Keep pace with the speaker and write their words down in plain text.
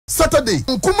Saturday,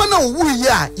 Nkumana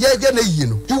Wuya, Yagana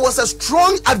Yino. He was a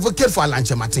strong advocate for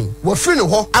Alanche Martin. We free no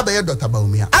ho, Abaye Dr.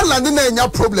 Baumia. Alandina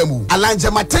enya problem.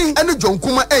 Alanche Martin, and John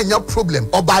Kuma enya problem.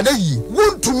 Obade yi.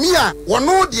 Wontumi a,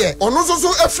 ono de, ono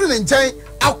so free nchen.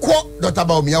 Akwa Dr.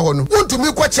 Baumia hono.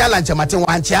 Wontumi kwa challenge Martin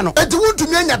wanchia no. Enti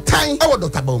wontumi anya time ewo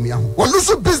Dr. Baumia ho. We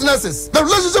lose businesses. The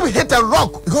relationship hit and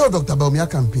rock because of Dr. Baumia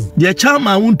campaign. The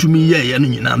chama wontumi ye no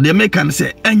nyina. The make can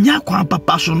say enya kwa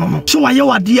papa so no. So waye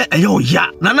wade eyo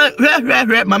ya. Nana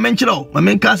hwe ma menchiro. Ma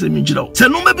menka se menchiro. Se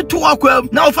no be to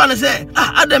akwa na ofa ne say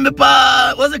adem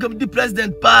pa was come the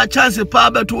president pa chance pa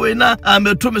beto na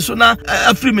ameto me so na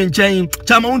afri menchen.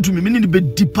 Chama wontumi me ni be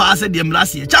di pa se dem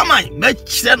last year. Chama me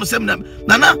chire no sem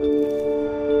Nana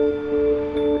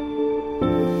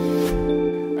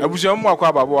Abuja mu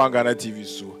akwa babo wa Ghana TV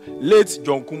so late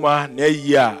John Kuma na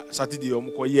year Saturday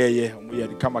omko yeye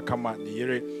omo kama ne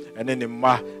yere ene ne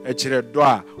mma e kire do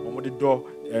a omo de do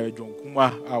John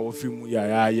Kuma a ofi mu ya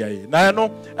na no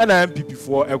na MPP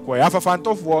for ekoy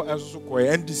afafantofo enso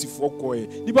koy NDC for koy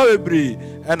nipa bebre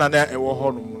na na ewo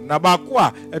hono na ba ko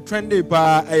a trend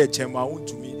ba chema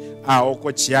Wontumi a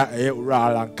okochia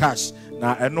ura cash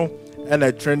na eno and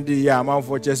a trendy man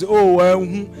for just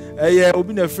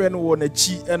Obinim friend won a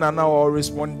chi and an hour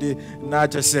respond na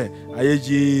just say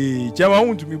Ayeji Chema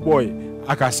Wontumi boy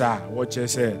Akasa what you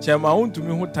say Chema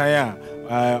Wontumi who tire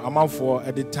a man for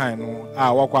at the time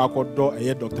wako do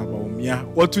Dr. Baumia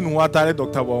what to know what Dr.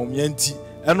 Baumianti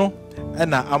eno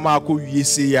and amako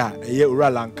yese ya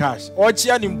ura cash or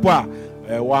chianimpa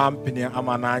one penny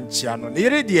amana chiano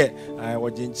near dear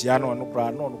watching chiano no bra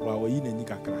no bra in any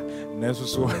kakra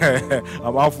so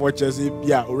about 4 chess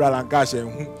bia ura cash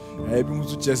and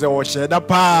to chess or shed a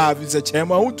pa is a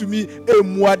chema to me a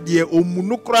moi dear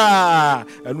omunukra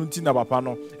and untina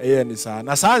papano a nisa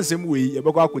na same way a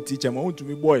book could teach him to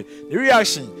me boy the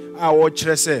reaction I watch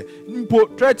say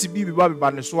impo try to be baby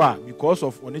baniswa because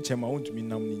of oni chema to me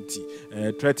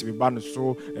namunti try to be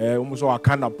baniso almost a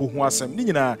can of puhuasem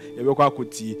nina a book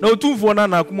na Otumfour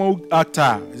Nana Kumawood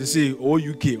actor say o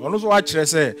UK ono so wa kire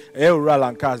say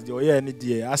rural cast de oye ni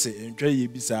de ase entwe ye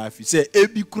bisa afi say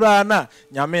ebi kura na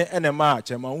nyame enema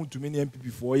Chema Wontumi ni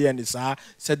MPP for ye ni sa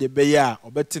say de be ya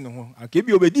obeti ne ho anka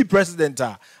bi obedi president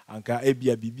a anka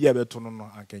ebia bibia beto no no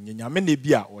anka nyame na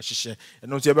bia o hyehye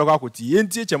eno so ye be kwa koti ye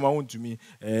ntie Chema Wontumi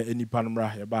enipa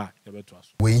nomra ye ba ye beto aso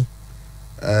we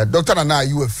Dr. Nana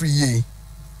you were free ye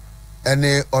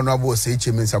any honorable say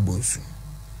Chemensa Bonsu.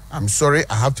 I'm sorry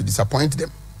I have to disappoint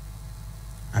them.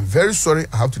 I'm very sorry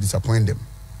I have to disappoint them.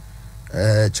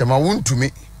 Chema Wontumi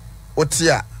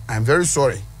Otia, I'm very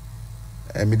sorry.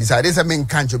 Me decided to make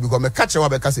can't because me catch a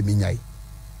because me nyai.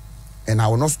 And I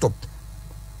will not stop.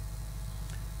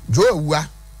 Joe Wa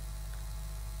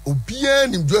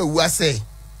Obian Joe Wa say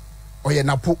or ye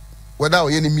napo whether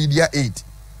or any media aid.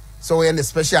 So any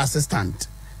special assistant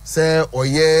say or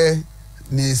ye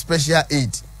ni special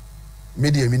aid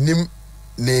media minim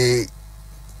the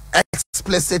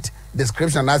explicit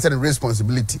description as a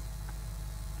responsibility.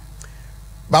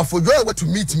 But for Joy to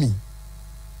meet me,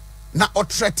 now or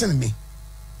threaten me,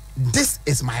 this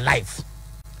is my life.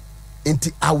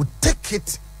 Until I will take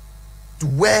it to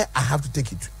where I have to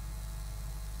take it.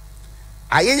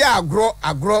 I grow,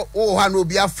 oh, one will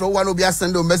be a flow, one will be a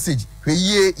send a message.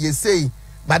 You say,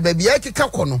 but baby, I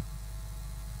can't.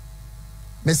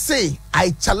 Me say,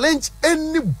 I challenge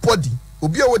anybody.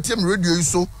 Obi a wotem radio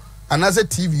so and as a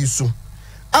TV so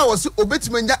I was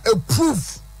obetimenya a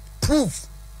proof.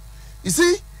 You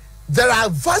see, there are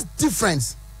vast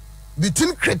difference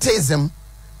between criticism,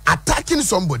 attacking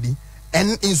somebody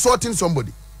and insulting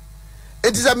somebody.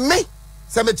 It is a me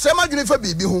say me chema unifor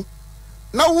bibi ho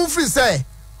now who free say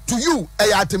to you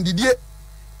atem didie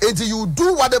until you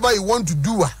do whatever you want to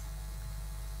do.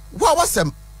 What was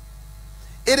them?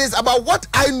 It is about what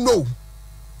I know.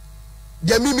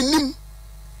 Dia miminim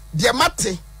dia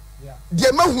mate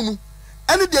dia mahunu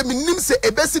ene dia minim se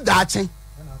ebesi daachen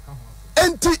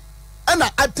enti and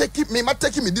I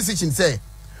take me decision say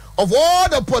of all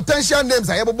the potential names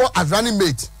I ever bought as running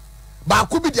mate but I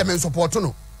could be dia men support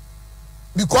no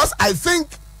because I think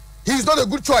he is not a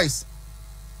good choice.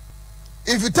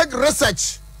 If you take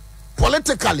research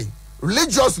politically,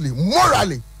 religiously,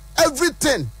 morally,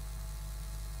 everything,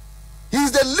 he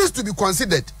is the least to be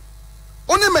considered.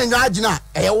 Only men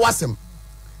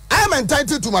I am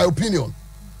entitled to my opinion.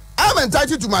 I am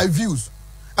entitled to my views.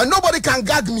 And nobody can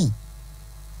gag me.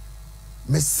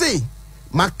 Me say,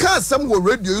 my car some will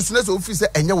radio useless officer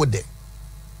and you were there.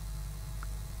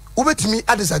 Over to me,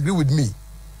 I disagree with me.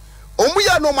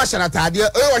 Omuya no mashanatadia,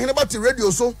 oh, I hear about the radio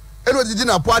so, and what did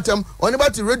not part them, or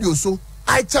about the radio so.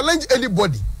 I challenge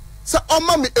anybody. So,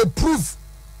 Oma me a proof.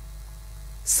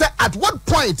 say at what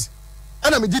point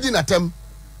and I'm did in attempt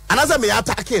and as I may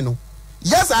attack no.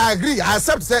 Yes, I agree. I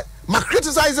accept say my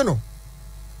criticizing no.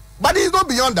 But he's not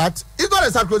beyond that. He's not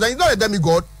a Sarkodie, he's not a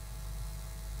demigod.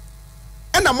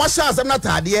 And I'm not sure I'm not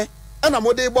idea. And I'm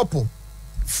ode bopo.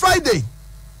 Friday,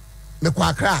 me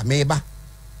kwa Accra, meba.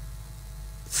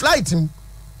 Flight him.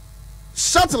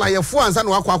 Shuttle like your phone and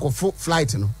walk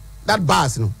flight, no. That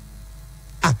bus, no.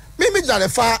 Ah, maybe at the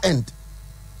far end.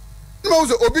 No,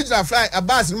 the original flight, a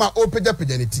bus in my open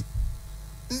opportunity.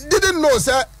 Didn't know,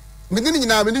 sir. Me didn't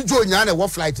know when you join Yana what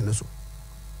flight in the so.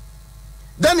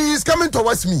 Then he is coming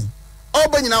towards me. Oh,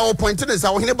 but you know, pointed as I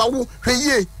was about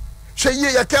hey,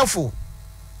 you're careful.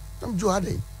 I'm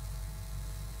Joade.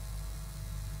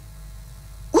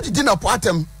 What did dinner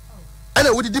partem? And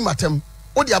I would do matem.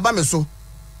 What the Abameso?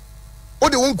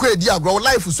 What the won't create dear grow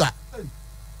life was that.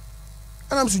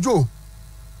 And I'm Joe.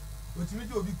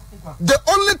 The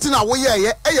only thing I wear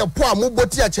here, a poor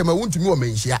Moboti at Chema won't to me or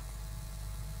mention.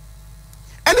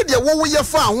 And if you want your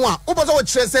farm, what was our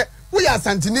church? We are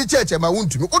Santini Church and my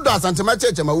wound to me. Oda Santama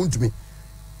Church and my wound to me.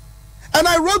 And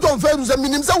I wrote on Facebook and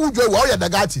Minimsa would go warrior the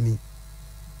Gatini.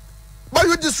 But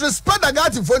you disrespect the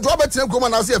Gati for Robert and come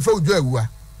and I'll see a few Joe.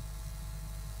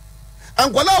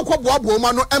 And Kuala Kwabo,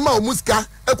 Emma Muska,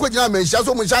 a Quajam,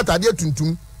 Shazo Mushata, dear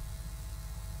Tuntum.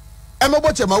 Emma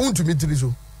Watcher, my wound to me,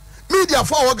 Trizo. Media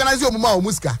for organize your Mama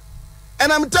Muska.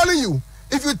 And I'm telling you,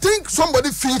 if you think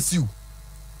somebody feeds you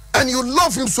and you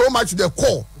love him so much to the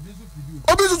core,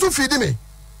 Obisu feed me.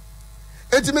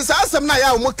 And me say some na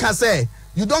ya mo can say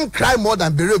you don't cry more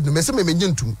than bereaved. Me say me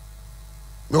menyentum.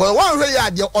 Me one way ya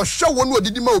de o hwe wonu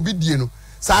odidi ma obi die no.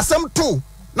 Sa asem to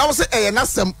na wo say na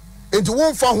asem enti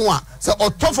won fa ho a say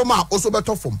otofom a oso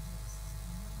betofom.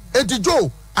 Enti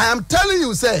Joe, I am telling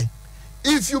you say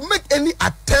if you make any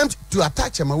attempt to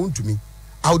attach my own to me,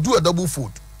 I'll do a double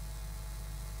foot.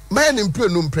 Man in play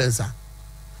no prensa.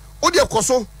 Odi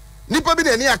akoso nipa bi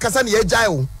na ni akasa na ye jai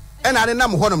o. And I didn't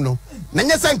know honum no.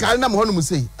 Nanya sanka I didn't know honum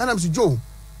say. And I'm saying Joe,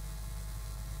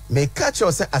 may catch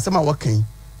yourself as I'm working.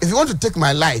 If you want to take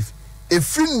my life, a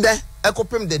friend there, I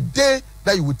copy the day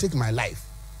that you will take my life.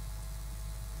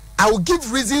 I will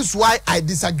give reasons why I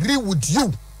disagree with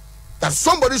you that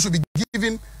somebody should be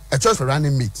given a choice for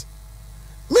running meat.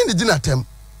 Me the dinner attempt.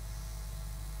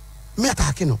 Me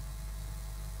attacking no.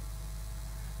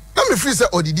 Let me free say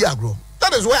Odidi agro.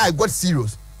 That is why I got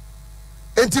serious.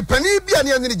 Enti pani bia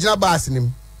ne any gina bass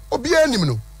nim obi anim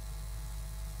no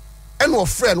and your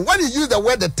friend when you use the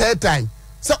word the third time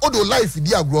say odo life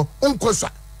di agro onkosa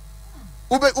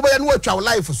ube ya no atwa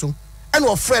life so and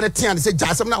your friend tian say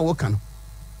jasem na wo kan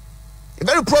a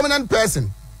very prominent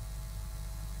person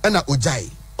and na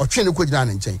ojai or twe ne ko gina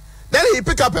na nchen then he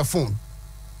pick up a phone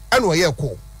and we hear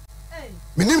call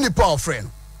me nim ni power friend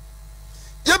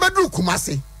ye bedru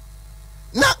kumasi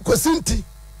na kosinti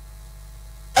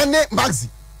ene maxi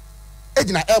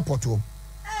ejina airport o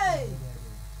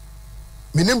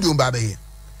minim di umba be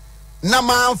na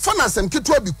man fana sem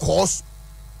kitwa because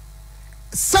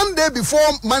Sunday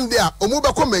before Monday omo be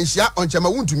ko menhia on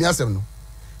chema wuntumi asem no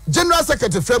general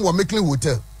secretary frame wa Making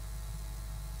hotel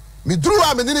me drew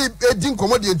am ni edin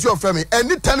commodity enti of frame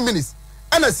any 10 minutes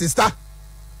and a sister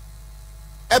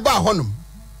eba honum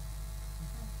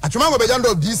atuma go be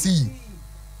jando of DC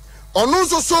onu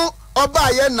so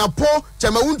Oba ye napo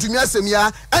chema wuntumi asem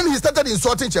ya and he started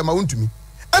insulting chema wuntumi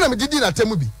and am didi na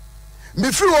temu bi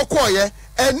me free wo call ye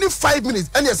any 5 minutes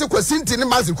and you say kwasinti ni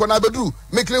mazi ko na bedru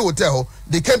Making hotel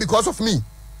they came because of me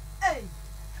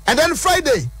and then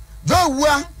Friday Joe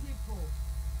Wua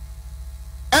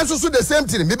and so the same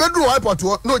thing me bedru airport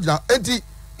no enti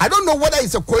I don't know whether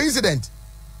it's a coincidence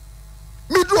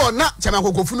me draw na chema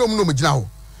kokofu no mu gina ho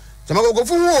chema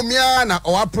kokofu wo mia na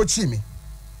o approach me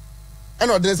and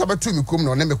ordinance about 2 me come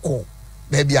no na me call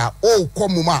baby a o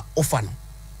come ma ofa no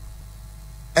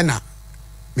ena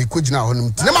me ko gina ho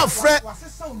no na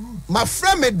my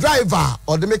friend me driver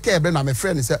or the make ebe na my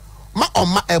friend say ma on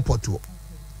ma airport o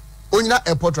onyina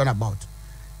airport run about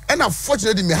and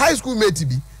unfortunately me high school mate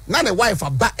bi na the wife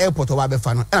aba airport o ba be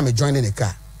fa no and me joining the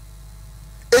car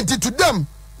and to them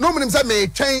no me say me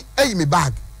train me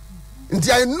bag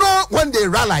until I know when they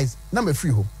realize na me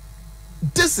free home.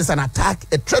 This is an attack,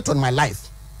 a threat on my life.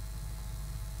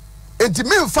 And to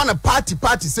me, find a party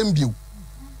same view.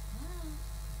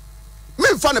 Me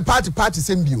find a party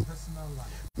same view.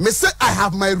 Me say I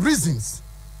have my reasons.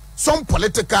 Some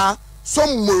political,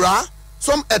 some moral,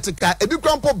 some ethical. A big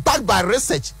grandpa backed by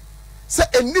research. Say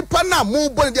a nipa na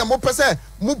move body dia mo pese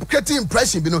mo create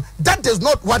impression. You know that is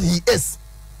not what he is.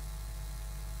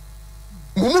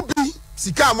 Mumu bi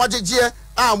sika amajejie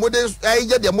a mo de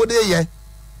ye de mo de ye.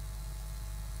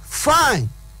 Fine.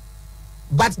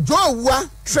 But Joe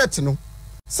threat no.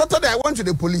 Saturday I went to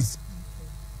the police.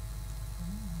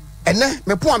 And then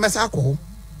me poor mess alcohol.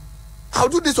 I'll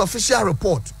do this official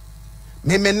report.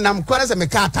 Me nam kwana se me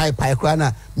ka type pa kwana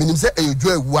na menim se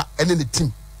Joe wa ene ne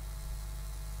team.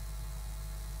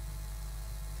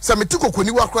 So me tuko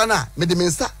koni wa kwana na me de me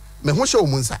nsa me ho hye o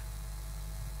munsa.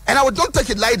 And I would not take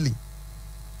it lightly.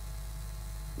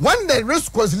 When the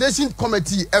reconciliation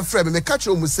committee me catch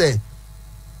you say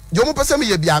you mo pese me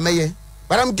ye bia meye,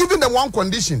 but I'm giving them one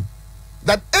condition,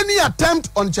 that any attempt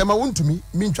on Chema Wontumi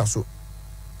mincha so.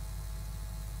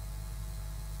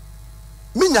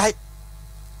 Minyai.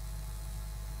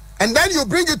 And then you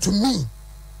bring it to me.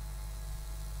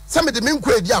 Some of the men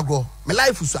kwe diago, my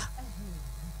life usa.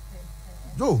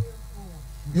 Joe,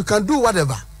 you can do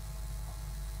whatever.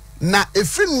 Now,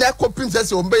 if you neko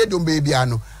princess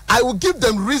I will give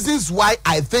them reasons why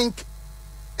I think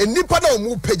a nipada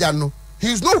omu pejano,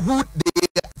 he is not who they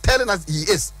are telling us he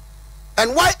is,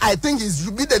 and why I think he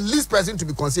should be the least person to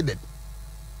be considered.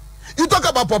 You talk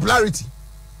about popularity,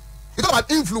 you talk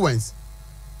about influence.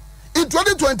 In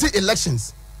 2020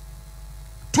 elections,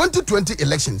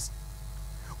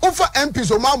 over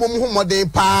MPs o ma mo mo den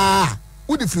pa,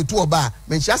 who the free to oba,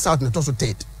 men she out na to so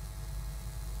ted.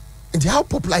 And how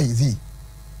popular is he?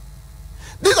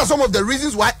 These are some of the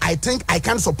reasons why I think I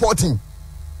can support him.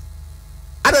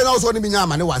 I don't know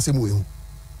what you.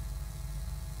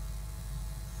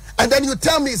 And then you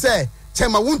tell me, say,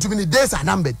 Chema Wontumi ni days are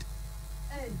numbered.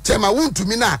 Chema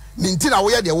Wontumi na nintina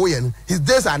woya de woyen. His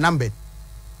days are numbered.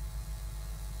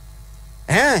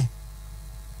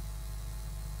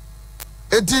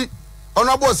 Eti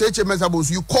honorable say Chema,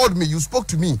 you called me, you spoke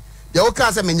to me. The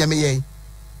oka say menyameye.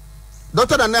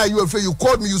 Dr. Nana, you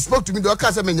called me, you spoke to me, the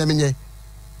oka say menyameye.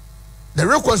 The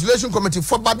reconciliation committee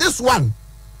for but this one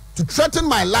to threaten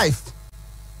my life.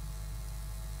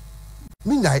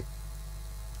 Midnight.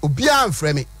 Obia and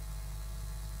frame.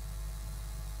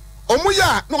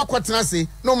 Omuya no kwatena say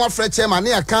no more fresh chairman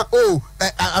ya kan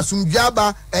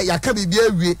asumdwaba ya ka bibia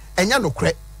wie enya no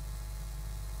kre.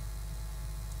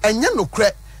 Enya no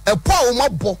kre e po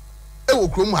omabo e wo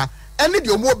krom ha ene de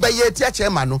omo beye tia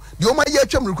chairman no de omo ye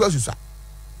atwam request.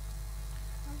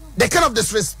 The kind of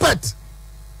disrespect.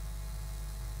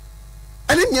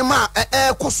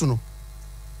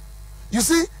 You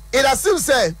see, it has still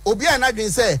said, Obia and Adwin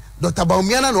say, Dr.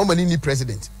 Baumiana no man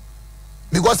president.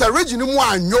 Because originally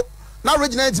one no, now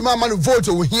originally man vote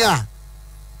over here.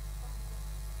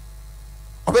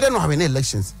 Or they don't have any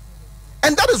elections.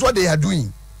 And that is what they are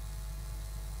doing.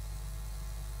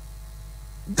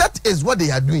 That is what they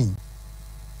are doing.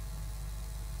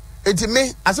 It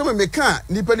may, as I may can't,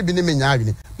 nipper be naming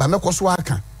Agni, but my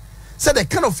Koswaka. Said the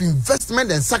kind of investment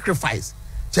and sacrifice.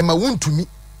 Chema Wontumi,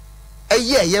 a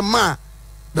year, ma,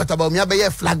 Dr. Baumia be a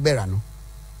flag bearer. No,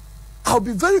 I'll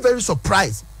be very, very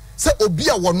surprised. Say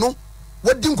Obia wono,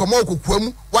 what didn't come out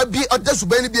kukwemu, what be a just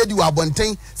be any you are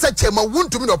bontain, say Chema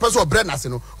Wontumi no person of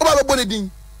Brenasino, Oba Bonedin.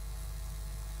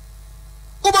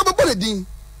 Oba Bonedin,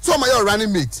 so my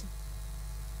running mate.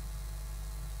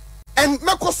 And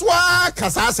Makoswa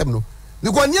Kasasem no,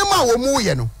 you go near my womu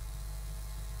yeno.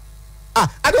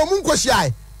 I don't munko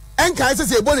shy, and can I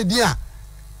say Bonedin.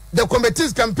 The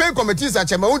committees, campaign committees at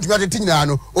Chema Wontumi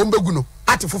Tinano, Ombeguno,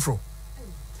 Atifufro.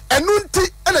 And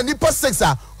Nunti and a Nipa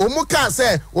Sexa, Omuka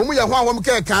say, Omuya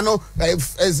Wamka Kano,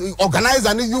 organizer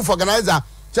and youth organizer,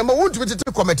 Chema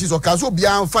Wontumi committees or Kazo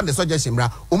Bian fund the suggestion,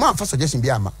 Oma for suggestion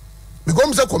Biama.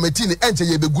 Becomes a committee in Enche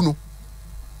Yebeguno.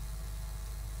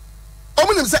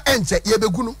 Omunim say Enche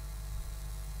Yebeguno.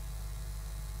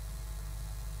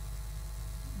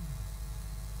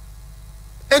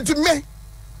 And to me,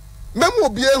 Memo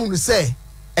be able to say,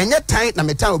 and yet time na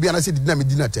metan obi anase did na me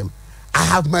dinner tem. I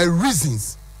have my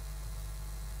reasons.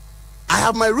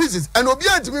 And obi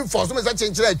anti me for so me say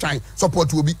change try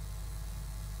support obi.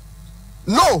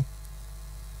 No.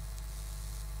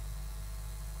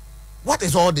 What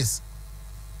is all this?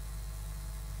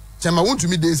 Chema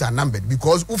Wontumi days are numbered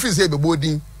because Ufi say be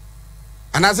bodin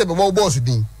and I say be boss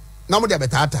din. Na mo dey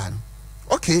betata.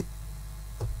 Okay.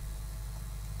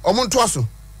 Omonto aso.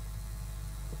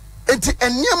 Enti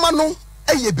enyema no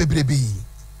eye bebrebe.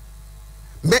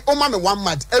 Me oma me 1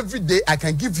 month every day I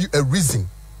can give you a reason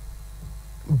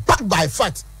backed by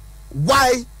fact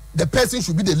why the person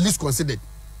should be the least considered.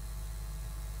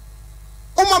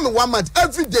 Oma me 1 month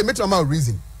every day make a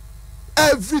reason.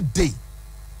 Every day.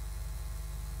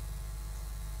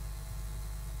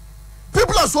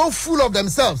 People are so full of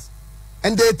themselves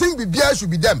and they think BBI should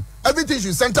be them. Everything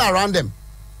should center around them.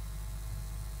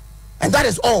 And that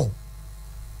is all.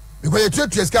 Because you try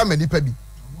to scam many people.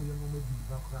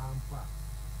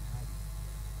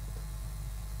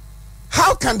 How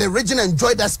can the region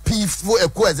enjoy that peaceful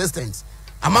coexistence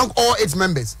among all its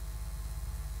members?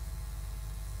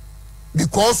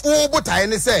 Because who but I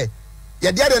say,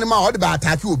 ya dear than my other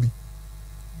attack you be.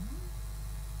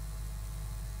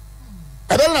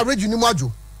 I don't know region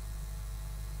module.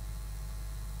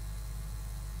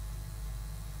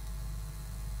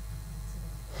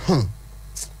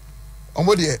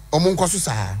 Omodie omunkoso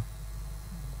saa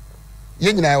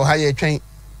ye nyina yo ha ye twen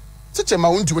cheche ma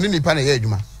Wontumi ni nipa na ye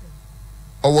adwuma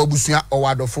owo abusua owo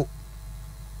adofo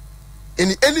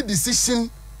any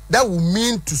decision that will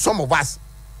mean to some of us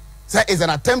say is an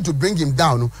attempt to bring him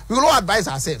down, we will all advise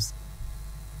ourselves.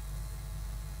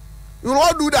 We will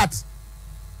all do that.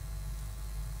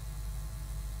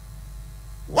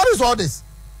 What is all this?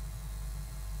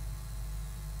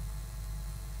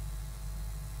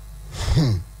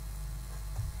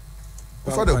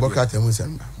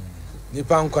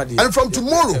 And from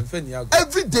tomorrow,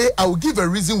 every day I will give a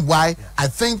reason why I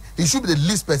think he should be the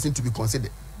least person to be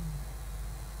considered.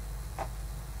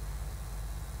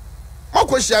 My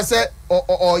question say,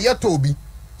 or Toby,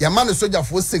 your man is soldier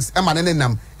for 6,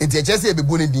 Emanenam, and the Jesse be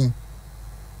Bonidin.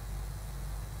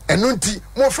 And Nunti,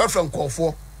 more far from call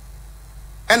for,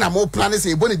 and I'm more planning to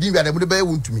say Bonidin where they would be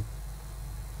Wontumi.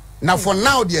 Now for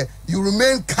now, dear, you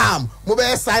remain calm,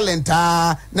 mobile silent,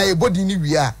 now your body need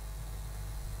we are.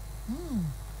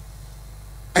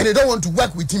 And they don't want to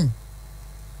work with him.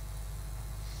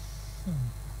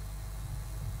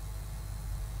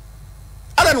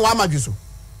 I don't know how much you so.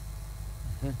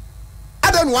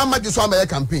 I don't know how much you saw my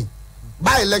campaign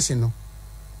by election, no.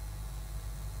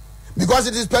 Because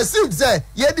it is perceived that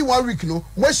yedi 1 week no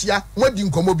moshia modi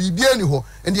nkomo bibia ni ho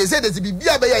and they say that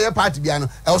bibia be ya party bia no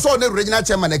e so the regional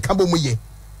chairman e kambo mo ye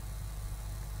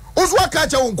Oswa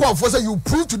catch on call for say you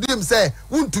prove to them say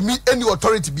Wontumi any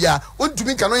authority bia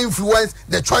Wontumi cannot influence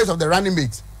the choice of the running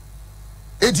mate.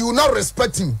 It you will not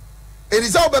respect him. It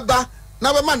is all beba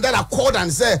na be man that accord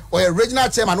and say or a regional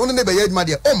chairman only ne be ye adwuma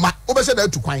de o ma o be say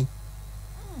that to kwan.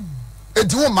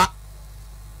 It you ma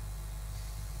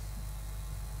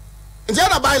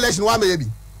Jana by election one maybe.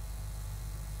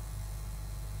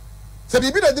 So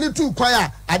BB that did 2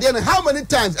 choir at the end how many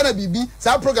times NBB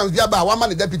some programs be about 1 man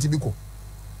the deputy biko.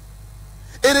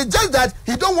 It is just that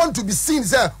he don't want to be seen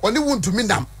sir only Wontumi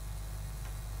nam.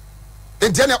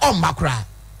 In Jenny on Magraheb.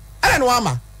 I don't know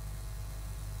ama.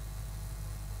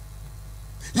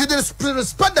 You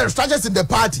respect the structures in the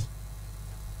party.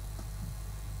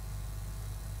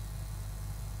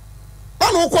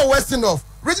 Man who call Western of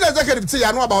regional executive say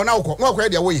I know about now no kwa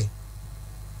dia way.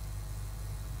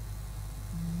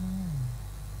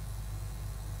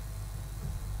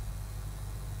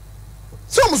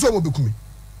 So mo bekumi.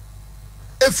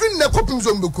 Efrin na kopim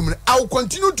so bekumi. I will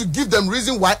continue to give them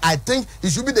reason why I think he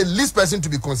should be the least person to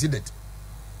be considered.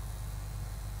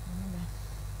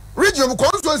 Regional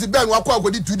constituency be no akwa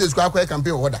akodi 2 days kwa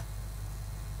campaign order.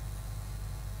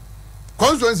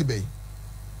 Constituency be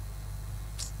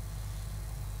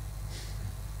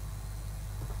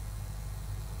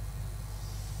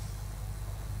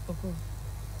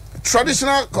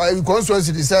traditional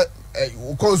constituency is a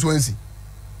constituency.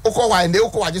 Oko why they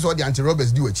oko just what the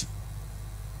anti-robbers do it.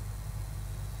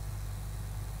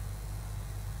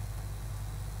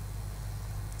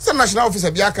 Some national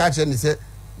officer be a catcher and he said,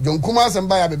 John Kumas and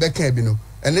buy a baby no.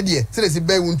 And the dear, say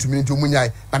they Wontumi to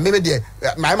Munyai, and maybe dear,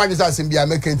 my man is asking be a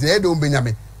making to Edo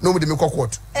Benjamin, nobody make a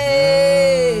court.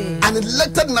 An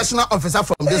elected national officer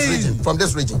from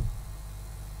this region.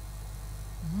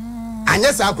 And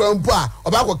yes, I can put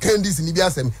about candies in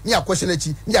Ibiasem, near question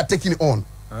near taking it on.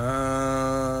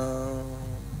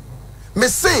 Me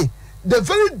say the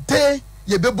very day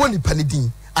ye be boni panidin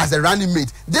as a running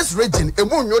mate, this region a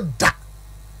monyo da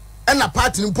and a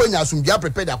party in Ponya soon be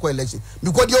prepared a election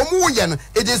because your moyan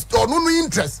it is no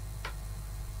interest.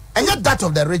 And yet that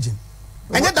of the region.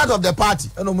 And yet that of the party.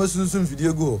 And almost soon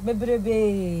video go.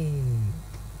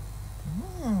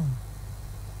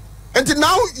 Until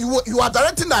now, you are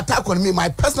directing the attack on me, my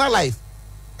personal life.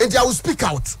 And I will speak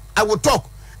out. I will talk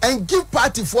and give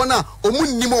party for now. I'll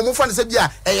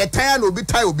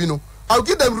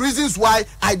give them reasons why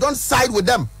I don't side with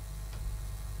them.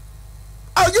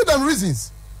 I'll give them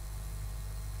reasons.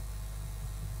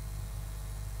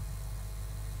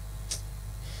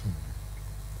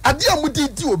 Adia mudi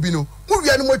di obino. Mu wi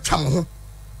animo twam ho.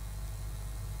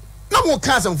 Na mo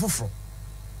ka asem foforo.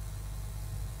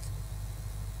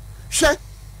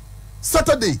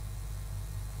 Saturday,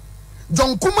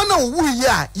 John Kumana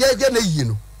Wuya, Yagana,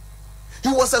 he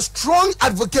was a strong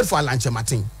advocate for Alanche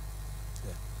Martin.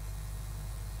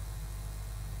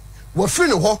 We're free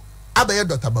no Abaye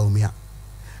Dr. Baumia.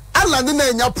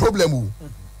 Alandina no problem.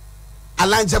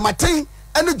 Alanche Martin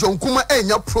ene Jonkuma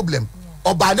enya problem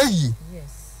obana yi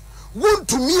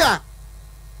Wontumi a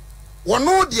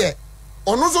wono de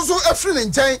ono so afri ne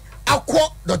nkyɛn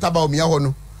akɔ Dr. Baumia hɔ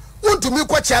no Wontumi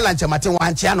kɔ challenge mate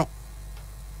wankyea no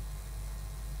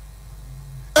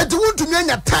enti Wontumi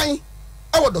anya tan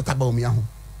ɛwɔ Dr. Baumia ho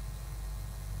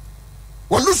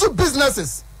lose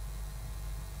businesses.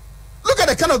 Look at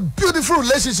the kind of beautiful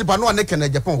relationship I know and in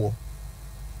Agyapong.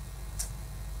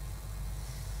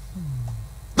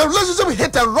 The relationship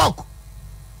hit and rock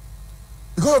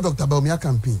because of Dr. Baumia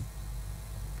campaign.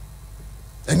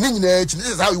 And this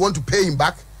is how we want to pay him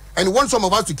back. And he wants some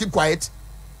of us to keep quiet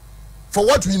for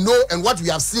what we know and what we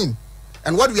have seen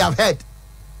and what we have heard.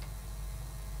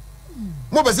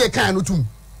 Mo say kan no tum.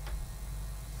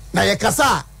 Na ye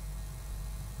kasa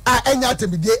enya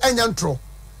tebide enya ntro.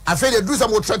 I feel they do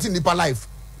some more threatening in life.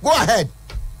 Go ahead.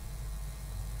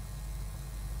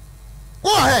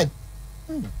 Go ahead.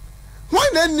 Why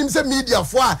then him say media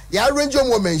for ya arrange your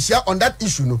woman share on that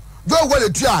issue no. Go well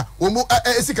the tria omu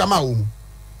esikama omu.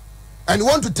 And you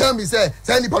want to tell me say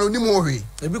any paloni more way.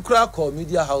 Ebi kura call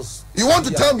media house. You want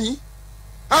to tell me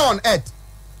how on earth?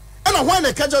 And when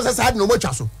the catch us had no more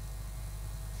chaso.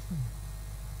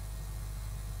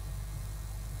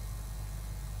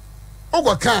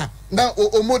 Ogo kan na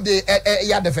omo de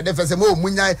ya defense say mo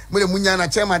munya na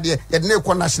chairman de ya de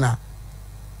na national.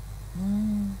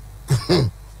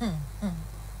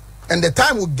 And the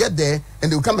time will get there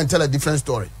and they will come and tell a different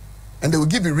story. And they will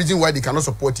give a reason why they cannot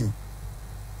support him.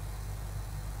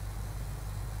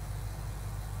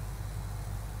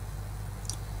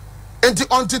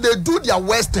 Until they do their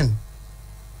worst,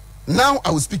 now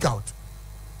I will speak out.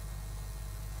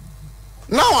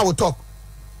 Now I will talk.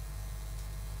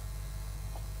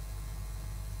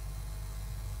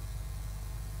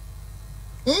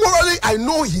 Morally, I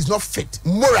know he's not fit.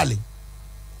 Morally.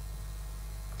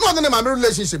 No other than my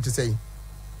relationship to say.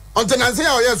 Until I say,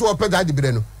 oh, yes, we'll pay that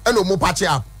dividend. And no more patch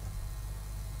up.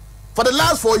 For the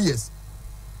last 4 years.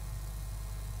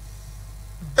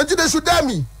 Until they should dare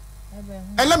me.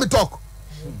 And let me talk.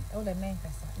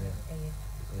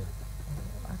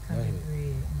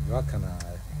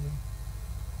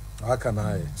 How can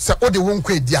I? Say, oh, they won't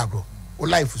quit Diablo. Oh,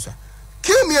 life, sir.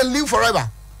 Kill me and live forever.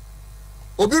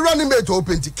 Or be running me to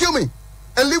open to kill me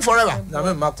and live forever.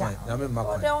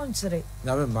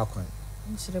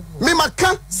 Me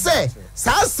maka say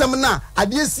sa semna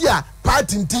adesia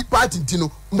party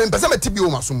no me pesa metibio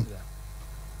masum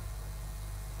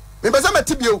me pesa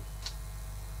metibio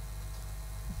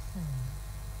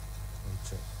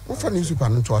what for news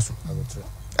pan to aso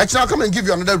actually I'll come and give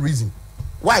you another reason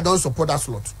why I don't support that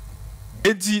slot.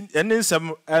 Enti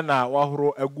ensem na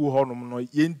wahoro agu honom no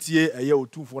yentie eye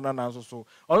Otumfour Nana so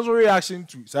also reaction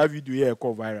to that video here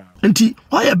go viral. Enti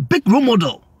why a big role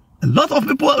model? A lot of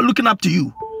people are looking up to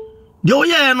you. Yo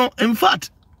yeah no in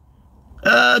fact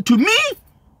to me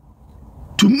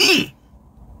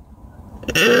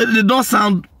it did not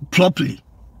sound properly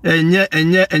and yet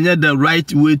the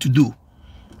right way to do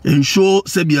and show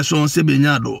sebia so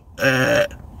sebenyado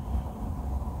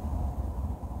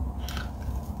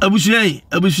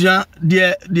abusia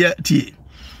de tie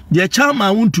de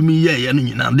chama Wontumi ye no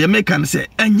nyina de make can say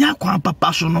enya kwan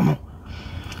papa so no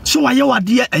so waye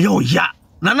wade eye oya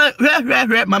nana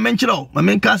hwe ma menchiro ma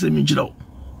menka mi nchiro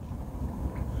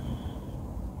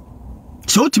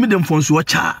so timi dem fonso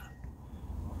cha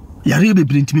yare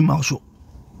bebre ntimi ma so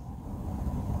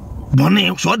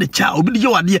bone so de cha obi de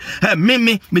wade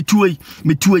me metuoi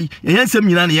yen nsem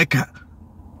nyina ne yeka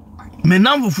me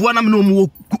namfofo na me no mu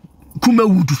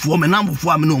Kumawood Otumfour Nana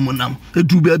me no monam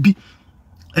edu baabi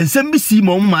ensem bi si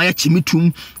ma ma ya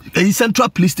chimitum central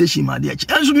police station ma de achi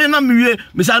enso me na me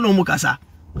me say no mu kasa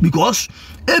because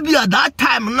ebi at that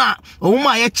time na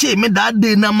ma ya chi me that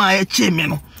day na ma ya chi me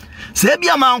no se ebi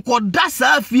ma nko da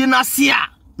sa fie na se a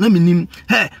na menim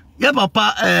ya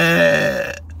papa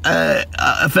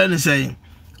friend say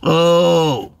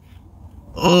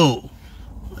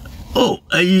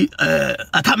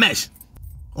atamesh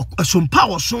some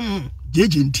power some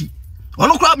GhPage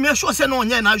ono kra me sure say no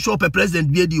nya na show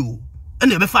president bi edi o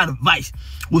ene be fan vice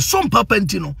with some papa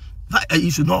ntino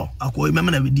you should know akoy me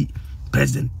na be di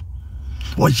president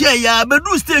o ye ya be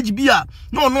do stage bi a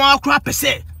no akra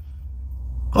pese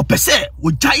o pese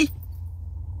o jai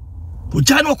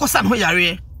no kosa no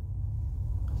yare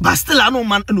but still ano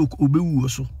man no obewu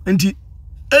so enti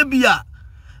ebia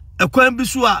ekwan bi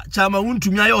so a chama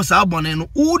Wontumi aye o sa abone no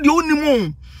wo de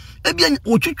onimo ebia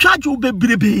otwitwaje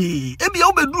obebrebe ebia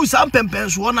obeduru sam pempen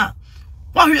so na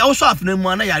wahwe also afna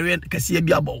mu na yare kase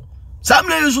ebia bo sam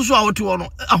na yeso so a wote wo no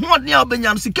ahode a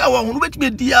obenya no sika wo ho no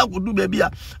betime dia agodu ba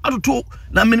bia atoto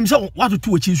na menim se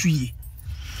watoto ochi nso yi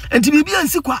enti bibia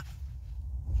nsi kwa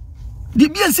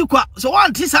bibia nsi kwa so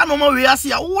wanti sa no ma we ase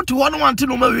ya wo te ho no wanti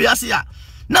no ma we ase ya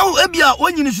na ebia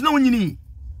onyini so na onyini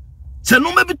se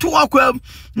no ma bi to akwa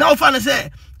na wo fa ne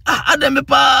se Adam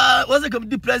pa was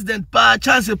the president pa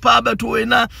chance pa beto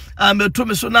na meto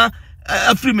me so na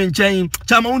afri me nchen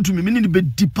chama Wontumi me ni be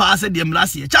di pa se de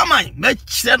mrase chama me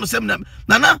kire no sem na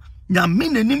nyame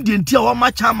nanim de ntia wo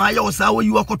ma chama ya wo sa wo yi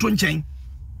wakoto nchen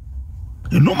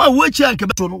no ma wo chi anke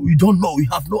beto no you don't know, you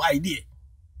have no idea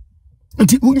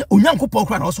nti onyankopɔ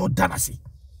kra na wo so danase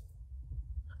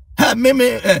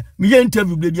me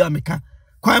interview bia meka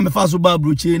kwa me fa so ba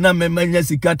broche na me manya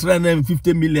sika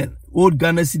 350 million old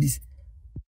Ghana cedis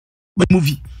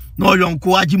movie no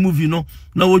yonko agi movie no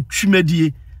na wo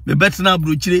twimedie me betna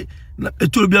brochire na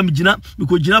etoro bia me gina me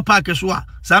ko gina park so a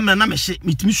sa me na me hye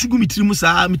mitimi sugu mitirimu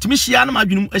sa mitimi hye na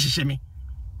madwunum ehye me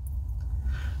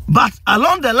but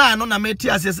along the line no na me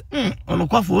tia says ono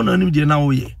kwafo no anim die na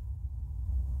wo ye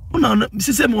una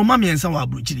sese me o ma me ensa wa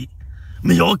brochire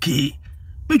me ye okay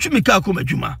me twi me ka ko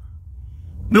madwuma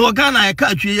me wo Ghana e ka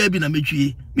atwe ya bi na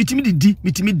metwie mitimi didi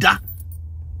mitimi da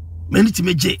mani ti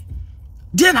meje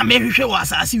de na me hwehwe wa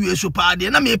asase wie so pa de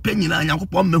na me pa nyina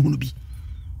Nyankopɔn mahunu bi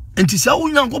enti sa wo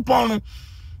Nyankopɔn no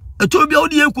eto bia wo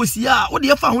de ekosi a wo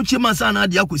de fa ho chiema sa na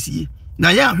de akosie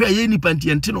na ya hwe ye nipa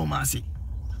ntiente no ma ase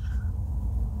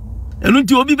enu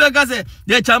nti obi be ka se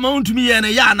de chama Wontumi ye na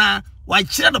ya na wa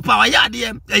kire do pa wa ya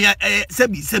de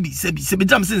sebi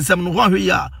jam sensem no ho hwe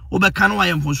ya wo be ka no wa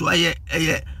ye mfo so eye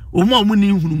o ma mu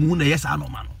ni hunu mu na ye sa no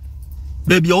ma no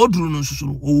ba bia oduru no nsusu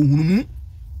no o hunu mu.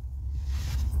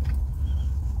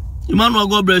 Emmanuel,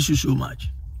 God bless you so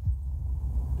much.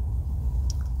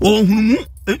 Oh,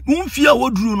 Umfia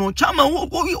would drew no chama.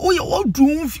 What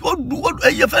drew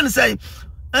your friend say?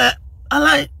 I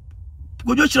like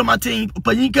Kojo Martin,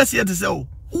 Panika said to say, oh,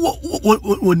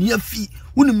 near fee,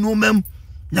 wouldn't know, ma'am.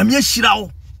 Yamia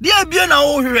Shirao. Dear be an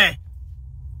hour. Dear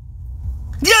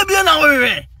be an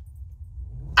hour.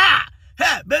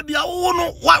 Hey, baby, I won't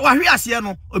know what we are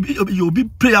saying. You'll be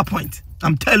prayer point.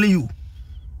 I'm telling you.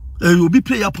 You will be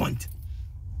player point.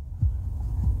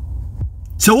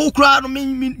 So who crowd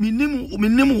minimum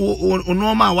on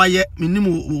normal why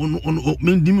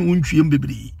minimum won't you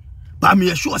baby. But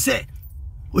me sure say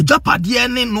o japa de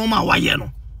ne normal why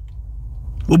no.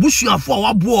 Obusu afo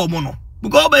wa bo omo no.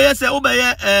 Because obey say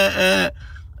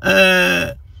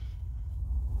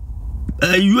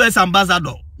US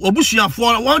ambassador. Obusu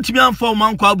afo want me afo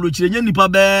man kwa blochire nya nipa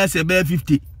be say be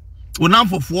 50.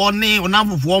 Onamfofo ne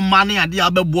onamfofo mane ade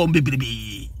abebo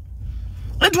bebrebe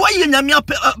enti wa ye nyame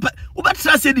wo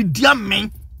betra se di diamen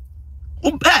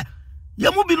wo ye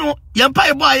mu bi no ye mpa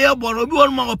ye bo aye bo no obi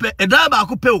won ma ope eda ba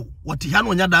ko pe o wote ha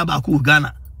no nya da ba ko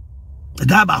Ghana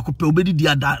eda ba ko pe obedi di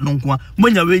ada no nko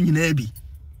manya we nyina bi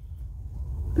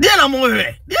de na mo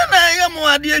hwe de na ye mo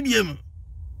ade abiem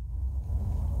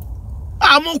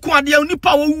amoko ade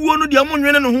nipa wo wuo no de mo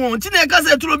nwene no ho nti na ka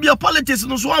se tro bia politics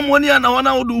no so amoni na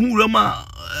wana wo do hu rama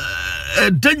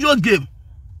a dangerous game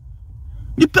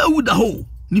nipa wu da ho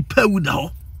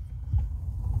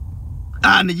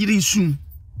na yiri sun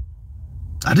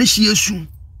ade hie sun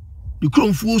di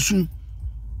kromfo sun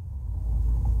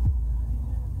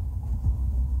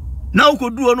na wo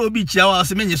koduo no obi chia wa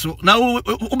se menye so na wo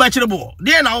ba kire bo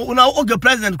de na wo ga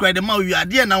president cry de ma wi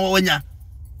ade na wo wanya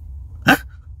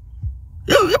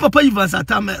Yo papa Ivan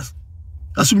Satames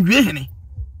asumdwe hene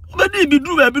obedi bi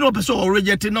dru ba bi no person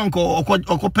reject na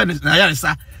nko penis na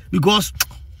yaresa because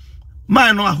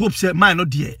mine no I hope say mine no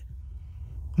dear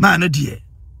na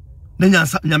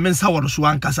nyamensa woro so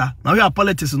ankasa na we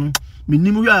politics no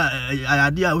minim we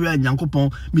ade a we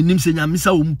Nyankopɔn minim se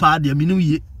nyamisa wo mpa de minim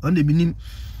ye on de minim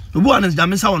obu an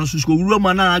nyamensa woro so sko wuro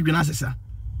ma na adwena asesa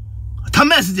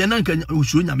Tames de na nka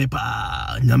osuro nyame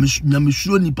pa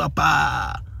nyamesuro ni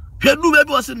papa hwedu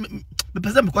baby was me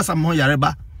pese me kwasam ho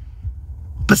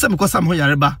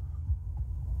yareba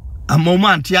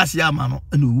amoma antiase ama no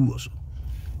na owu so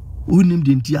unim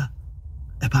de ntia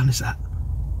e pa ne sa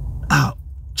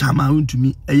chama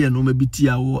Wontumi eye no ma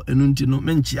bitia wo enu nti no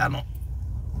menchia no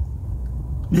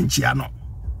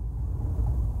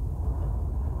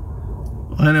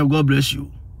oh God bless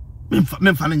you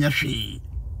memfa na nya hwe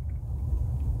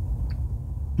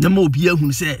na mo obi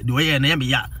ehunu se de oye na ya me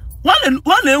ya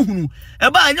one ehunu e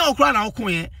ba anya okra na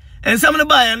okoye ensem ne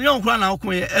ba anya okra na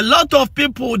okoye a lot of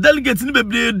people delegates ni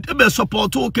be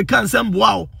support o ke kan sem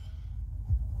boa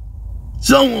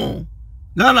so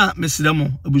Ghana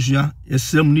mesremo abusua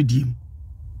yesrem ni dim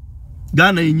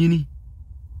Ghana enyini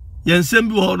yensem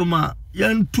bi ho ma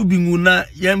yentu bi nguna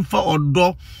yemfa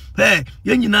odo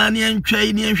yen nyina ne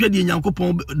entwei ne enhwe de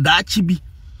Nyankopɔn daachi bi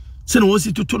Sen was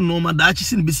it to no ma dachi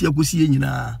sin bisi akosi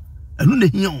nyina. Enu na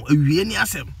hia o awie ni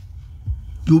asem.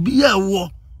 You be ya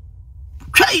wo.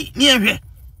 Twai ni ehwe.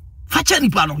 Facha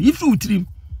nipa no yifi utrim.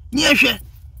 Ni ehwe.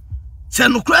 Se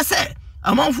no kura se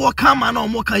amanfo kama na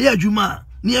omo kan ya adwuma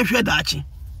ni ehwe dachi.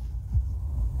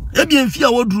 Ebien fi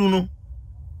a woduru no.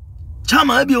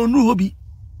 Chama ebien onuru hobi.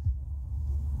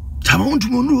 Chama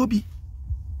Wontumi onuru hobi.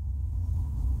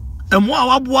 Emo a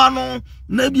waboa no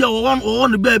na bia wo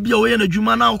ne ba bia wo ye na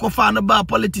adwuma na akofa na ba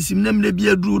politics nem na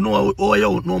bia duru no o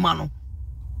ye no ma no.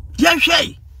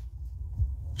 Yehwe.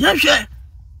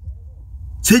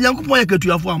 Se Nyankopon ye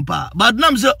katuafo ampa. But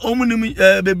nam se omunim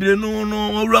bebire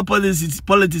no rap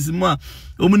politics ma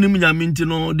omunim nyaminti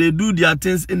no they do their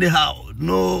things in the house.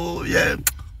 No, yeah.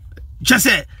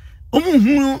 Chese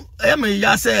omuhu e me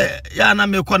ya se ya na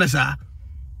me konesa.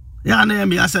 Ya na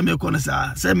me ya se me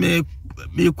konesa. Se me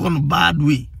kon bad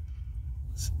way.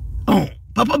 Oh,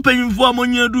 papa penyimfo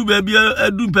amonye du baby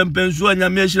adu pempenso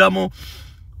anyame ahira mo.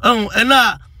 Oh,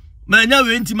 ena manya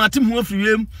we ntimatim ho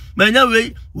afriwem, manya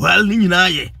we well ni nyina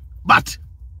ye. But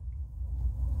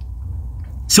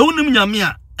so unim nyame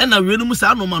a ena we no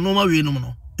musa no ma we no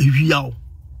no ehwiawo.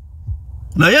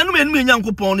 Na ye no me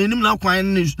Nyankopon no enim na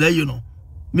kwan ne da ye no.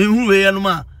 Me hu we ye no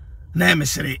ma na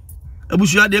emesere.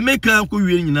 Abusua de meka ko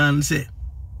wie nyina nse.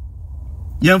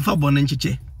 Yemfa bone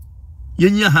ncheche.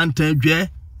 Yenyi hantan dwe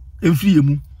emfiri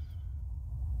emu.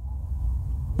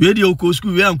 We dey go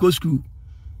school, we am go school.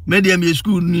 Medium ye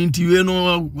school ni nti we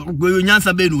no go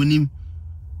nyansa be no nim.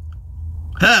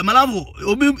 He malavo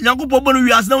obi Nyankopon bonu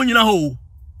wi asna onyina ho.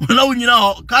 Na onyina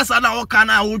ho kasa na wo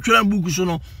kana wo twera book so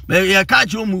no. Ye ka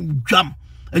chi o mu dwam.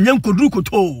 Enye nkoduru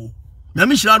koto.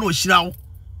 Nyame hira no hira wo.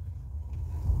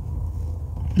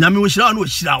 Nyame wo hira no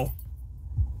hira wo.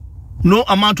 No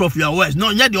amount of your words.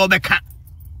 No, nya de obeka.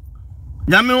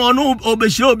 Nyame onu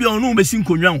obehira obi onu besi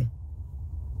nkonwa wo.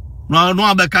 No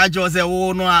abeka je say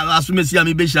wo no asumesi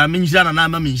ami behira me nhira na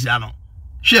ma me nhira no.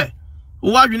 Hwe.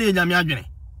 Wo adwene nyame adwene.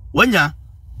 Wanya.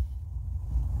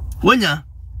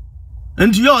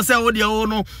 Nti yo say wo de wo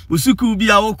no usuku bi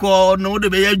a wo ko no de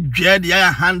be ya dwe de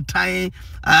ya hantan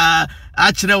a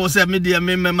kire wo say me de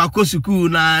me makosuku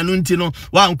na no nti no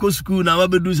wa nkosuku na wa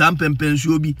bedu sam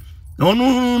pempensuo bi. No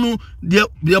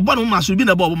de bonu maso bi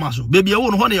na bo maso baby wo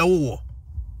no ho na ye wo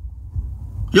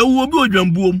bi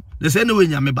odwambuom de say na we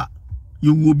nyame ba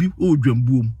ye wo bi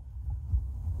odwambuom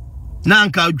na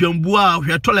nka odwambu a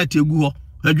hwe toilet egu ho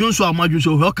adwonso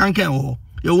amadwonso ho kankan ho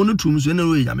ye wo no tum so na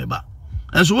we nyame ba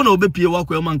enso wo na obepie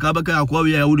wakwa ma nka beka akwa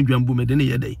we ya wo odwambu me de ne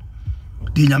ye dai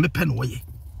de nyame pe no ye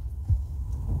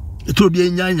eto bi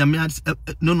enya nyame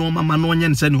no mama no nye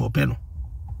nse ne wo pe no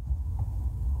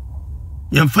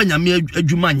yemfa nyame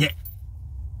adwuma nye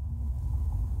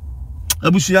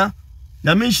abusua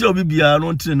nyame nhyira obi bia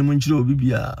no ntene ne nhyira obi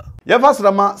bia Yeva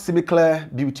Srama Simiclear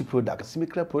Beauty Product.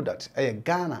 Simiclear Product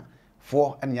Ghana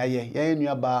for and ye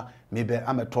nuaba mebe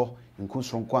ameto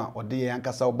nkusronkwa ode ye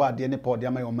ankasa oba de ne pa ode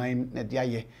ama yo man ne de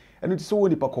aye enu ti so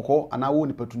woni pa kokko ana wo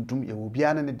ni patuntum ye obi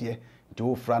ana ne de nti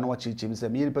wo fra na wa chichim se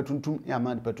me ni patuntum ya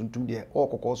ma ni patuntum de o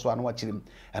kokko so ana wa chirim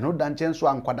enu da nchen so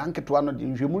ankwada nketo no de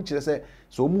nhwemu kire se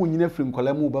so mu nyina firi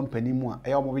nkola mu ba mpani mu a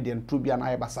e yo mo bi de ntu bia na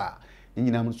aye basa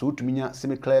nyina so otuminya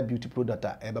Simiclear Beauty Product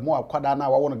e be mo akwada na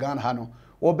wa wo no Ghana ha no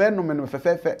Obinim no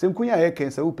fefefe senkunya ye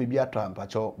kensa wo pebi atwa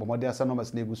mpacho bomode asa no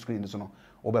mas na egu screen so no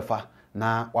obefa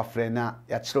na wafre na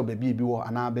ya kire bebi bi wo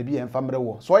ana bebi emfa mre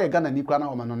wo so ye Ghana ni kra na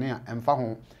o manone a emfa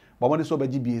ho bomode so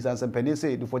beji bi sanse mpani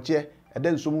se dufoche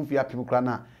eden so mu fi apim kra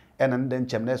na ena nden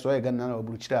chem na so ye Ghana na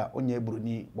oburuchira a onye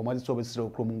eburuni bomode so besire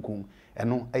okrom nkum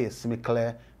eno eye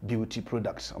Simiclear Beauty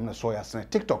Products omna so ya sene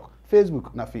TikTok,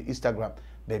 Facebook na fi Instagram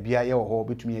bebi ya ye wo ho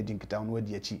betumi edi nkita no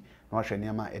wadi achi na wahwe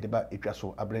niam a edeba etwa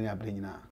so abrenya nyina